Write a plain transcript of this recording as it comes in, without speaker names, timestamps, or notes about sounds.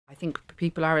think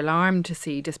people are alarmed to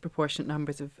see disproportionate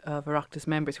numbers of Oireachtas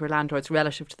members who are landlords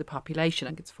relative to the population.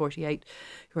 I think it's 48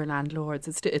 who are landlords.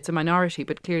 It's a minority,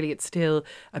 but clearly it's still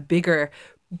a bigger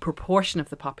proportion of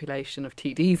the population of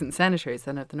TDs and senators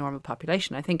than of the normal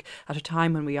population. I think at a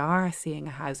time when we are seeing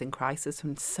a housing crisis,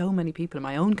 when so many people in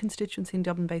my own constituency in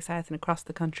Dublin Bay South and across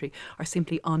the country are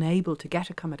simply unable to get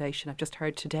accommodation. I've just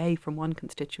heard today from one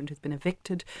constituent who's been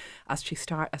evicted as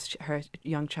her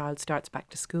young child starts back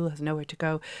to school, has nowhere to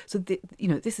go. So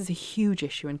this is a huge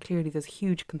issue, and clearly there's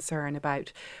huge concern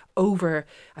about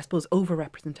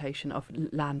over-representation of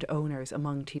landowners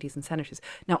among TDs and senators.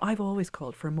 Now, I've always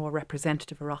called for a more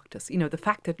representative Oireachtas. The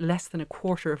fact that less than a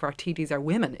quarter of our TDs are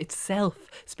women itself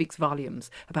speaks volumes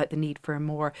about the need for a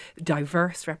more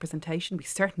diverse representation. We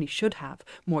certainly should have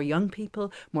more young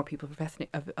people, more people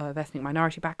of ethnic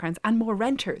minority backgrounds, and more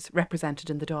renters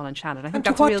represented in the Dáil and Shannon. I think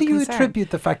that's a real concern. What do you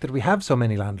attribute the fact that we have so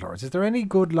many landlords? Is there any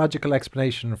good logical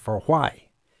explanation for why?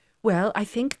 Well, I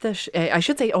think that I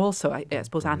should say also, I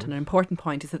suppose, Anton, an important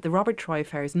point is that the Robert Troy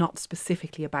affair is not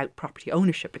specifically about property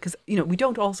ownership, because we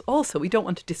don't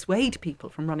want to dissuade people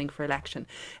from running for election,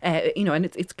 and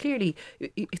it's clearly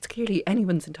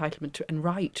anyone's entitlement and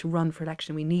right to run for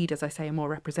election. We need, as I say, a more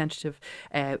representative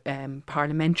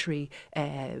parliamentary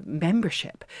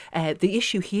membership. The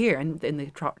issue here, and in the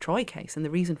Troy case, and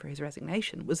the reason for his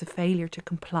resignation was a failure to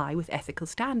comply with ethical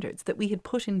standards that we had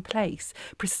put in place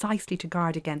precisely to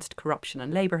guard against corruption,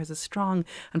 and Labour has a strong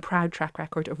and proud track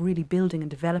record of really building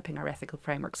and developing our ethical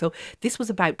framework. So this was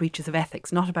about breaches of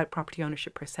ethics, not about property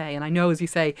ownership per se. And I know, as you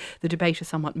say, the debate has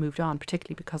somewhat moved on,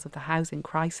 particularly because of the housing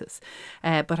crisis.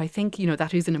 But I think,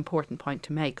 that is an important point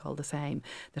to make all the same,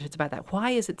 that it's about that.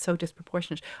 Why is it so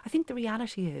disproportionate? I think the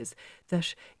reality is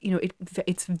that,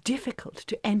 it's difficult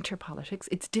to enter politics.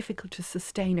 It's difficult to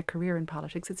sustain a career in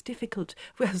politics. It's difficult,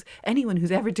 as anyone who's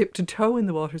ever dipped a toe in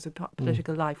the waters of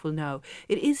political life will know.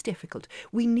 It is difficult.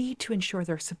 We need to ensure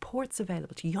there are supports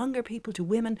available to younger people, to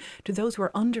women, to those who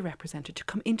are underrepresented to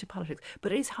come into politics.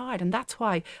 But it is hard, and that's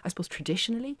why I suppose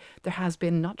traditionally there has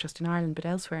been, not just in Ireland but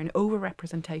elsewhere, an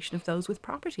overrepresentation of those with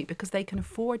property, because they can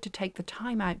afford to take the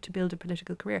time out to build a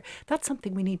political career. That's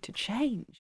something we need to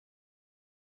change.